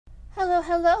Hello,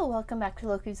 hello, welcome back to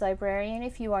Loki's Librarian.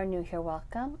 If you are new here,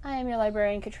 welcome. I am your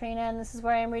librarian, Katrina, and this is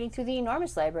where I am reading through the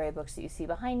enormous library of books that you see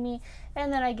behind me,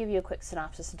 and then I give you a quick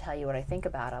synopsis and tell you what I think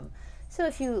about them. So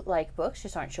if you like books,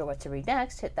 just aren't sure what to read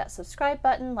next, hit that subscribe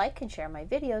button, like and share my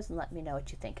videos, and let me know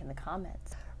what you think in the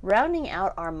comments. Rounding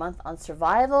out our month on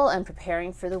survival and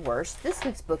preparing for the worst, this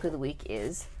week's book of the week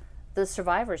is The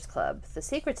Survivors Club, The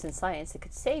Secrets in Science That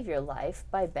Could Save Your Life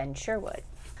by Ben Sherwood.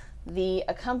 The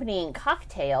accompanying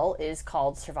cocktail is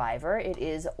called Survivor. It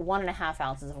is 1.5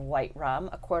 ounces of white rum,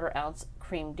 1/4 ounce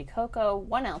cream de cocoa,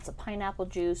 1 ounce of pineapple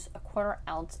juice, 1/4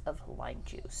 ounce of lime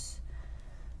juice.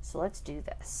 So let's do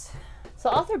this.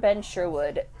 So author Ben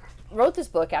Sherwood wrote this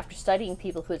book after studying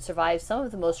people who had survived some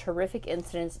of the most horrific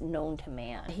incidents known to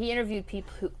man. He interviewed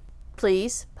people who...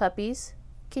 Please, puppies,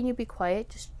 can you be quiet?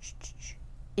 Just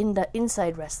in the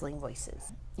inside wrestling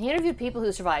voices. He interviewed people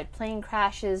who survived plane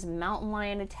crashes, mountain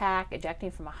lion attack, ejecting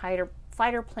from a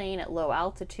fighter plane at low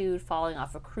altitude, falling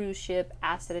off a cruise ship,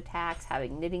 acid attacks,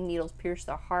 having knitting needles pierce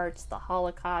their hearts, the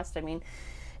Holocaust. I mean,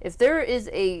 if there is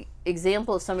an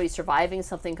example of somebody surviving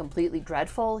something completely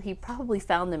dreadful, he probably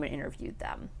found them and interviewed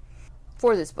them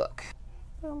for this book.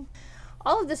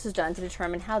 All of this was done to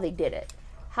determine how they did it.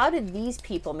 How did these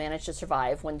people manage to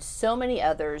survive when so many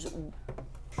others...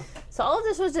 So all of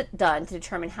this was done to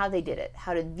determine how they did it.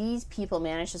 How did these people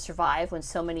manage to survive when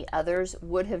so many others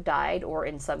would have died, or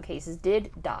in some cases did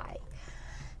die?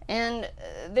 And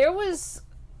there was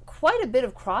quite a bit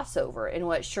of crossover in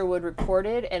what Sherwood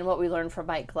reported and what we learned from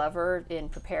Mike Glover in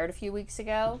Prepared a few weeks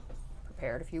ago.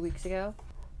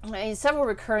 And several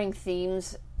recurring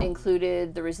themes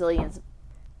included the resilience.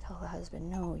 Tell the husband,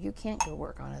 no, you can't go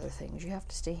work on other things. You have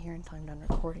to stay here until I'm done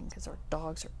recording because our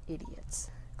dogs are idiots.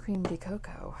 Cream de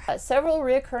cocoa. Several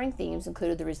reoccurring themes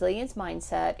included the resilience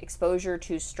mindset, exposure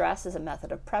to stress as a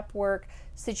method of prep work,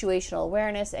 situational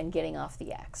awareness, and getting off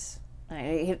the X.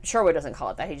 Sherwood doesn't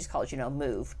call it that. He just calls,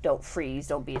 move, don't freeze,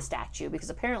 don't be a statue, because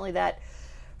apparently that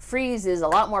freeze is a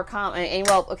lot more common.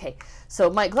 So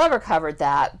Mike Glover covered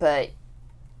that, but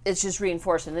it's just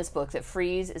reinforced in this book that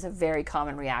freeze is a very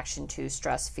common reaction to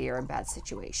stress, fear, and bad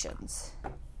situations.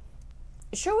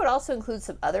 Sherwood also includes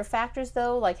some other factors,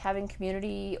 though, like having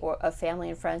community or of family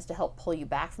and friends to help pull you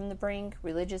back from the brink,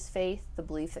 religious faith, the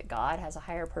belief that God has a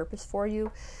higher purpose for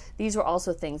you. These were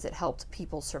also things that helped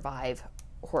people survive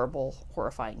horrible,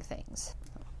 horrifying things.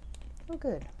 Oh,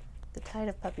 good. The tide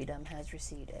of puppydom has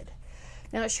receded.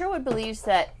 Now, Sherwood believes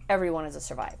that everyone is a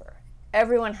survivor.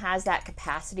 Everyone has that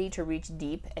capacity to reach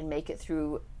deep and make it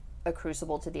through a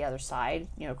crucible to the other side,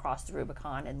 cross the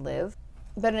Rubicon and live.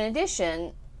 But in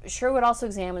addition, Sherwood also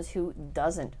examines who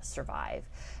doesn't survive.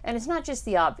 And it's not just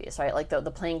the obvious, right? Like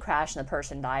the plane crash and the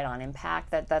person died on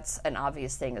impact. That's an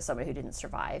obvious thing as somebody who didn't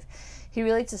survive. He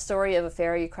relates a story of a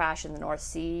ferry crash in the North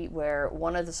Sea where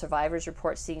one of the survivors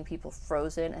reports seeing people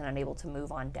frozen and unable to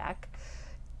move on deck.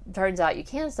 Turns out you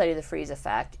can study the freeze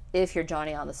effect if you're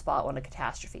Johnny on the spot when a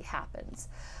catastrophe happens.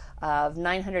 Of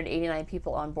 989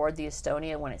 people on board the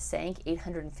Estonia when it sank,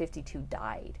 852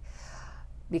 died.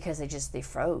 Because they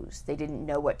froze. They didn't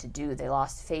know what to do. They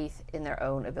lost faith in their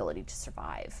own ability to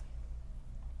survive.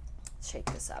 Let's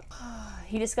shake this up.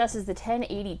 He discusses the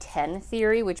 10-80-10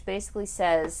 theory, which basically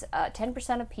says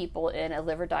 10% of people in a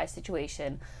live or die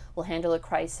situation will handle a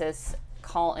crisis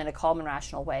in a calm and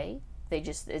rational way.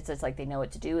 It's like they know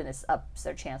what to do, and this ups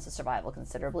their chance of survival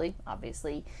considerably,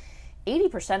 obviously.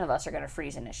 80% of us are going to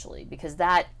freeze initially because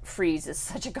that freeze is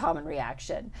such a common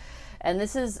reaction. And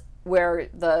this is where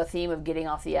the theme of getting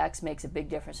off the X makes a big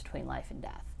difference between life and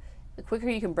death. The quicker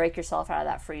you can break yourself out of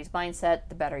that freeze mindset,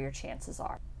 the better your chances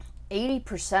are.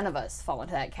 80% of us fall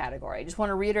into that category. I just want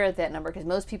to reiterate that number because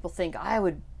most people think I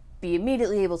would be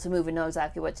immediately able to move and know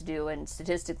exactly what to do, and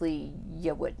statistically,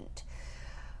 you wouldn't.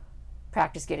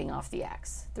 Practice getting off the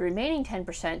X. The remaining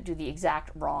 10% do the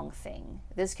exact wrong thing.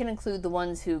 This can include the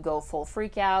ones who go full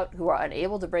freak out, who are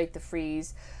unable to break the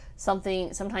freeze.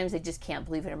 Sometimes they just can't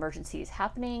believe an emergency is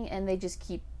happening, and they just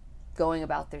keep going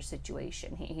about their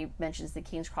situation. He mentions the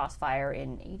King's Cross fire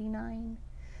in '89,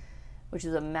 which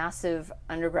is a massive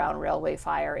underground railway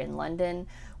fire in London,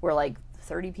 where like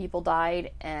 30 people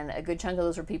died, and a good chunk of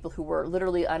those were people who were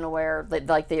literally unaware,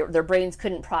 their brains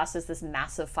couldn't process this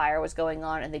massive fire was going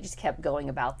on, and they just kept going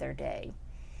about their day.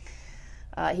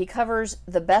 He covers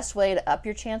the best way to up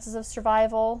your chances of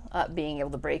survival, being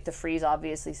able to break the freeze,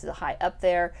 obviously, is high up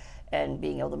there, and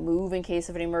being able to move in case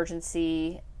of an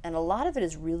emergency. And a lot of it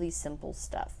is really simple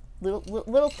stuff.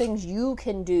 Little things you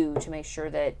can do to make sure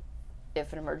that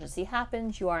if an emergency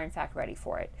happens, you are in fact ready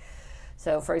for it.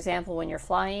 So, for example, when you're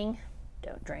flying,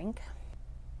 don't drink.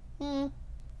 I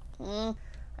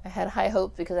had high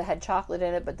hopes because it had chocolate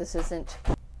in it, but this isn't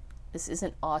This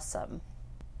isn't awesome.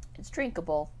 It's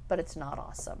drinkable, but it's not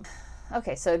awesome.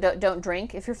 Okay, so don't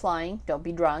drink if you're flying. Don't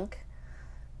be drunk,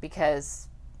 because,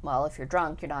 well, if you're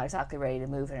drunk, you're not exactly ready to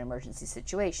move in an emergency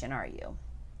situation, are you?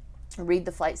 Read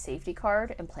the flight safety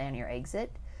card and plan your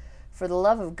exit. For the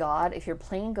love of God, if your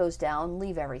plane goes down,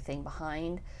 leave everything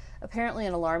behind. Apparently,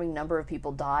 an alarming number of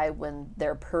people die when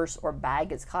their purse or bag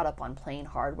gets caught up on plane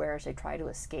hardware as they try to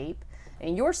escape.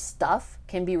 And your stuff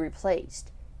can be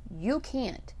replaced. You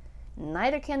can't.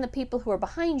 Neither can the people who are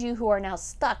behind you who are now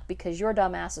stuck because your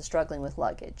dumb ass is struggling with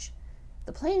luggage.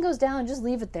 The plane goes down, just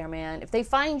leave it there, man. If they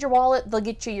find your wallet, they'll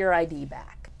get you your ID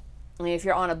back. I mean, if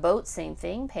you're on a boat, same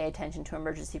thing. Pay attention to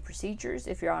emergency procedures.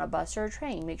 If you're on a bus or a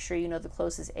train, make sure you know the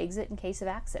closest exit in case of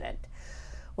accident.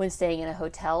 When staying in a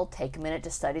hotel, take a minute to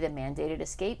study the mandated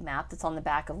escape map that's on the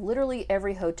back of literally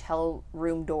every hotel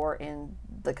room door in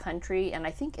the country, and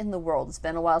I think in the world. It's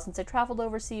been a while since I traveled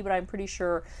overseas, but I'm pretty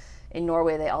sure in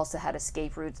Norway they also had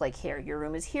escape routes like, here, your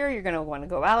room is here, you're going to want to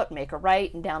go out, make a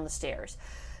right, and down the stairs.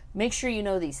 Make sure you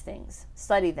know these things.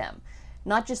 Study them.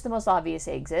 Not just the most obvious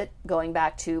exit. Going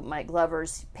back to Mike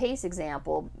Glover's PACE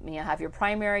example, you have your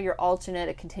primary, your alternate,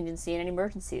 a contingency, and an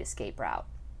emergency escape route.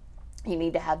 You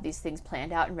need to have these things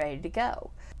planned out and ready to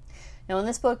go. Now, when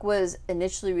this book was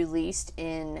initially released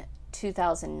in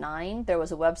 2009, there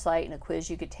was a website and a quiz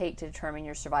you could take to determine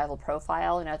your survival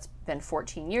profile. And now it's been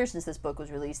 14 years since this book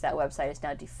was released. That website is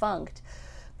now defunct.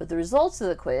 But the results of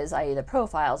the quiz, i.e. the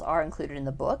profiles, are included in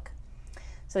the book.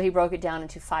 So he broke it down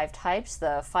into 5 types: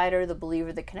 the fighter, the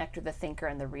believer, the connector, the thinker,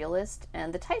 and the realist.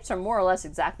 And the types are more or less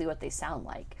exactly what they sound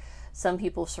like. Some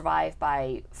people survive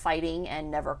by fighting and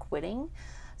never quitting.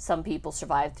 Some people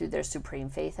survive through their supreme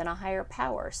faith in a higher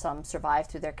power. Some survive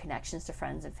through their connections to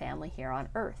friends and family here on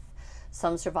earth.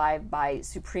 Some survive by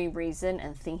supreme reason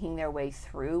and thinking their way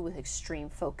through with extreme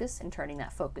focus and turning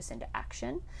that focus into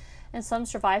action. And some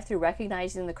survive through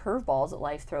recognizing the curveballs that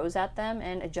life throws at them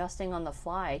and adjusting on the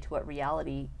fly to what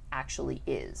reality actually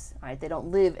is. Right? They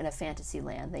don't live in a fantasy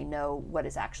land. They know what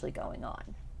is actually going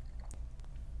on.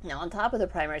 Now, on top of the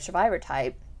primary survivor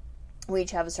type, we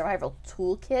each have a survival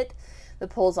toolkit that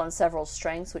pulls on several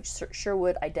strengths, which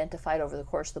Sherwood identified over the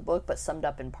course of the book, but summed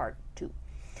up in part 2.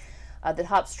 The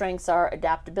top strengths are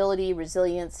adaptability,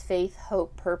 resilience, faith,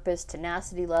 hope, purpose,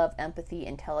 tenacity, love, empathy,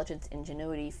 intelligence,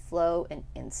 ingenuity, flow, and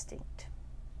instinct.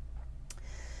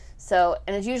 So,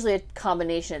 and it's usually a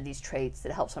combination of these traits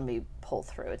that helps somebody pull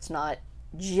through. It's not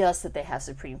just that they have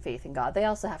supreme faith in God. They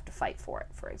also have to fight for it,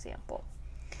 for example.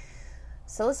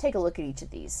 So let's take a look at each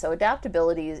of these. So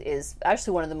adaptability is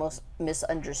actually one of the most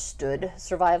misunderstood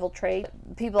survival traits.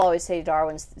 People always say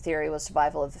Darwin's theory was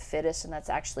survival of the fittest, and that's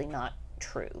actually not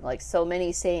true. Like so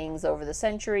many sayings over the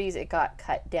centuries, it got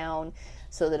cut down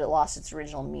so that it lost its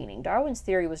original meaning. Darwin's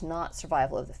theory was not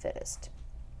survival of the fittest.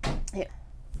 Yeah.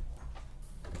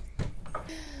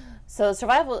 So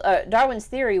Darwin's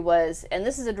theory was, and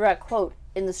this is a direct quote,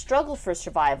 "In the struggle for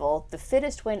survival, the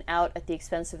fittest win out at the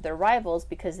expense of their rivals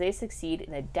because they succeed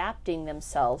in adapting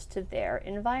themselves to their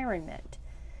environment.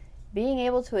 Being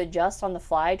able to adjust on the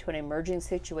fly to an emerging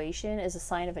situation is a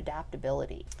sign of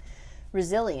adaptability.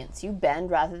 Resilience, you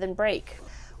bend rather than break.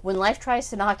 When life tries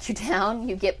to knock you down,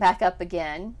 you get back up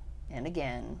again and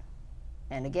again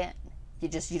and again. You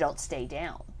don't stay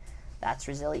down. That's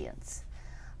resilience.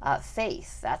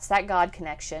 Faith, that's that God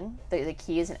connection. The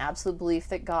key is an absolute belief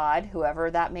that God, whoever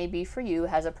that may be for you,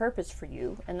 has a purpose for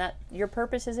you, and that your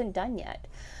purpose isn't done yet.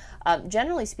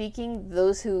 Generally speaking,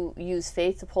 those who use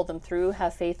faith to pull them through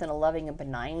have faith in a loving and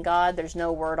benign God. There's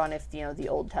no word on if the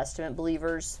Old Testament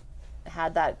believers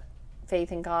had that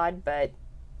faith in God, but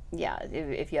yeah,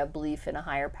 if you have belief in a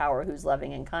higher power who's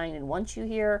loving and kind and wants you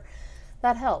here,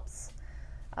 that helps.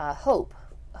 Hope.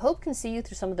 Hope can see you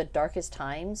through some of the darkest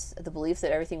times, the belief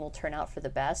that everything will turn out for the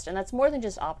best, and that's more than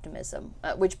just optimism,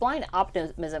 which blind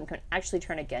optimism can actually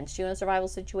turn against you in a survival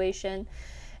situation.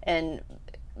 And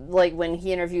like when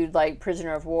he interviewed like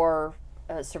prisoner of war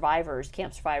survivors,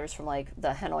 camp survivors from like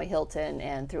the Hanoi Hilton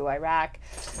and through Iraq,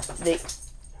 they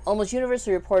almost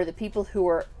universally reported that people who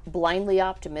were blindly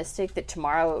optimistic that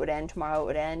tomorrow it would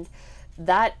end,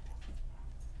 that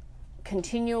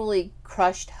continually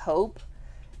crushed hope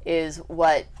is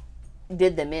what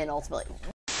did them in ultimately.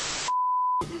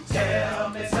 Tell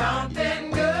me something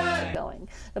good.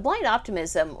 The blind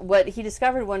optimism, what he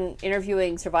discovered when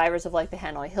interviewing survivors of like the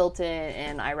Hanoi Hilton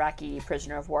and Iraqi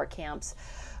prisoner of war camps,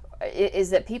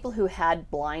 is that people who had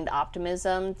blind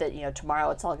optimism that tomorrow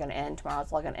it's all going to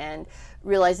end,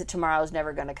 realized that tomorrow is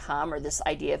never going to come, or this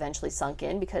idea eventually sunk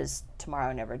in because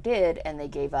tomorrow never did, and they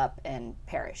gave up and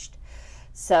perished.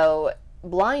 So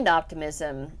blind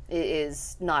optimism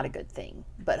is not a good thing,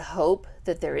 but hope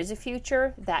that there is a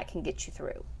future, that can get you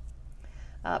through.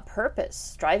 Purpose,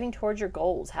 striving towards your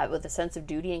goals, with a sense of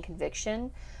duty and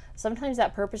conviction. Sometimes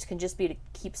that purpose can just be to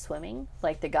keep swimming,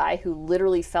 like the guy who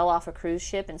literally fell off a cruise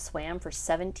ship and swam for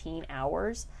 17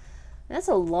 hours. And that's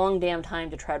a long damn time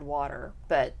to tread water,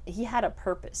 but he had a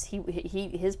purpose.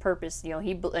 His purpose,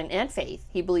 and faith.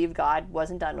 He believed God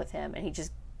wasn't done with him, and he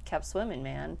just kept swimming,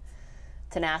 man.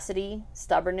 Tenacity,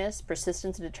 stubbornness,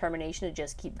 persistence, and determination to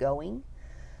just keep going.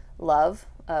 Love,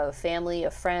 of family,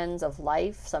 of friends, of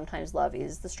life. Sometimes love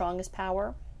is the strongest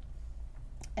power.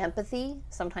 Empathy,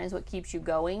 sometimes what keeps you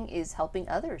going is helping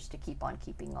others to keep on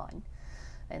keeping on.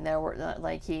 And that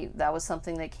was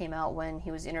something that came out when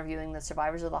he was interviewing the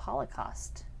survivors of the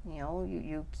Holocaust.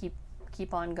 You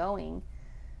keep on going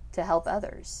to help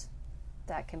others.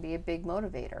 That can be a big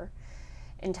motivator.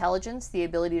 Intelligence, the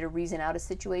ability to reason out a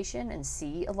situation and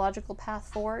see a logical path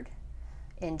forward.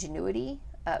 Ingenuity,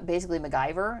 basically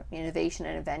MacGyver, innovation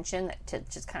and invention, to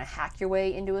just kind of hack your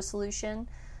way into a solution.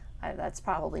 That's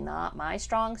probably not my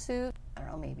strong suit. I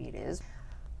don't know, maybe it is.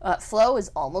 Flow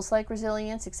is almost like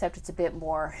resilience, except it's a bit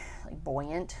more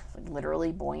buoyant,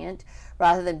 literally buoyant.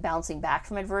 Rather than bouncing back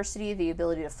from adversity, the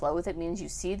ability to flow with it means you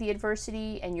see the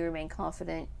adversity and you remain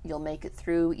confident you'll make it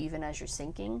through even as you're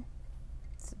sinking.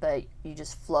 But you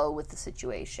just flow with the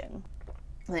situation.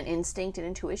 And then instinct and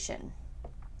intuition.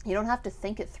 You don't have to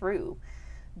think it through.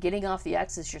 Getting off the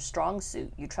X is your strong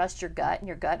suit. You trust your gut, and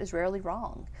your gut is rarely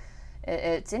wrong.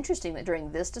 It's interesting that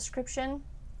during this description,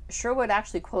 Sherwood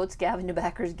actually quotes Gavin de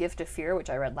Becker's Gift of Fear, which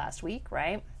I read last week,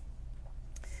 right?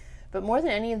 But more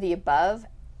than any of the above,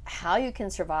 how you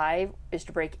can survive is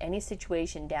to break any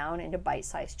situation down into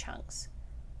bite-sized chunks.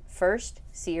 First,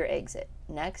 see your exit.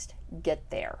 Next, get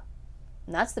there.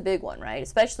 And that's the big one, right?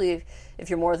 Especially if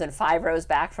you're more than 5 rows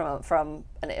back from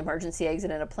an emergency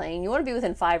exit in a plane. You want to be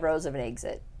within 5 rows of an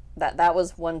exit. That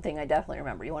was one thing I definitely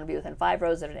remember. You want to be within 5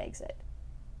 rows of an exit.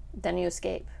 Then you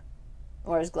escape.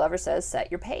 Or as Glover says, set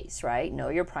your pace, right? Know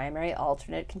your primary,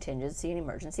 alternate, contingency, and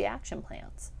emergency action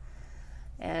plans.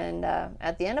 And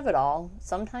at the end of it all,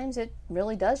 sometimes it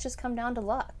really does just come down to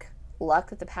luck. Luck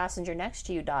that the passenger next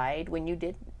to you died when you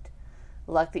didn't.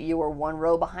 Luck that you were 1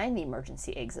 row behind the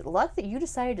emergency exit. Luck that you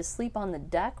decided to sleep on the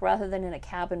deck rather than in a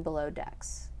cabin below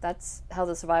decks. That's how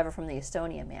the survivor from the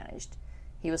Estonia managed.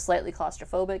 He was slightly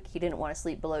claustrophobic. He didn't want to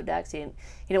sleep below decks. He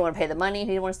didn't want to pay the money. He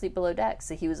didn't want to sleep below decks.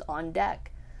 So he was on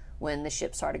deck when the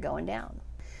ship started going down.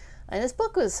 And this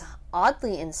book was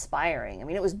oddly inspiring. I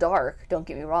mean, it was dark, don't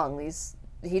get me wrong.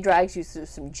 He drags you through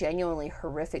some genuinely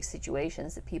horrific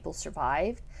situations that people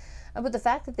survived. But the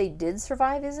fact that they did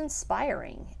survive is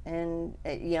inspiring. And,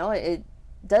 it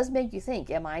does make you think,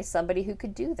 am I somebody who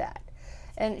could do that?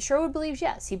 And Sherwood believes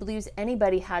yes. He believes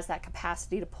anybody has that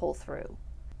capacity to pull through.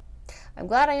 I'm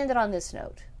glad I ended on this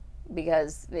note,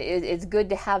 because it's good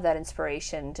to have that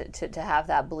inspiration, to have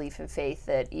that belief and faith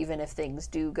that even if things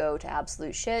do go to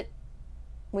absolute shit,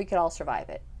 we could all survive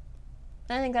it.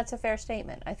 And I think that's a fair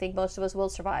statement. I think most of us will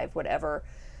survive whatever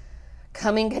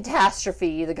coming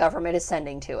catastrophe the government is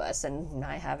sending to us, and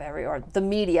or the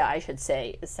media, I should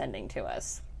say, is sending to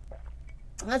us.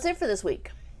 And that's it for this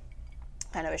week.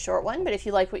 Kind of a short one, but if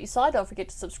you liked what you saw, don't forget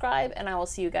to subscribe, and I will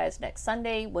see you guys next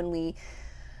Sunday when we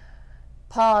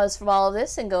pause from all of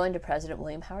this and go into President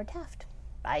William Howard Taft.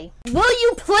 Bye. Will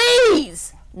you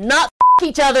please not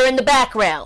each other in the background?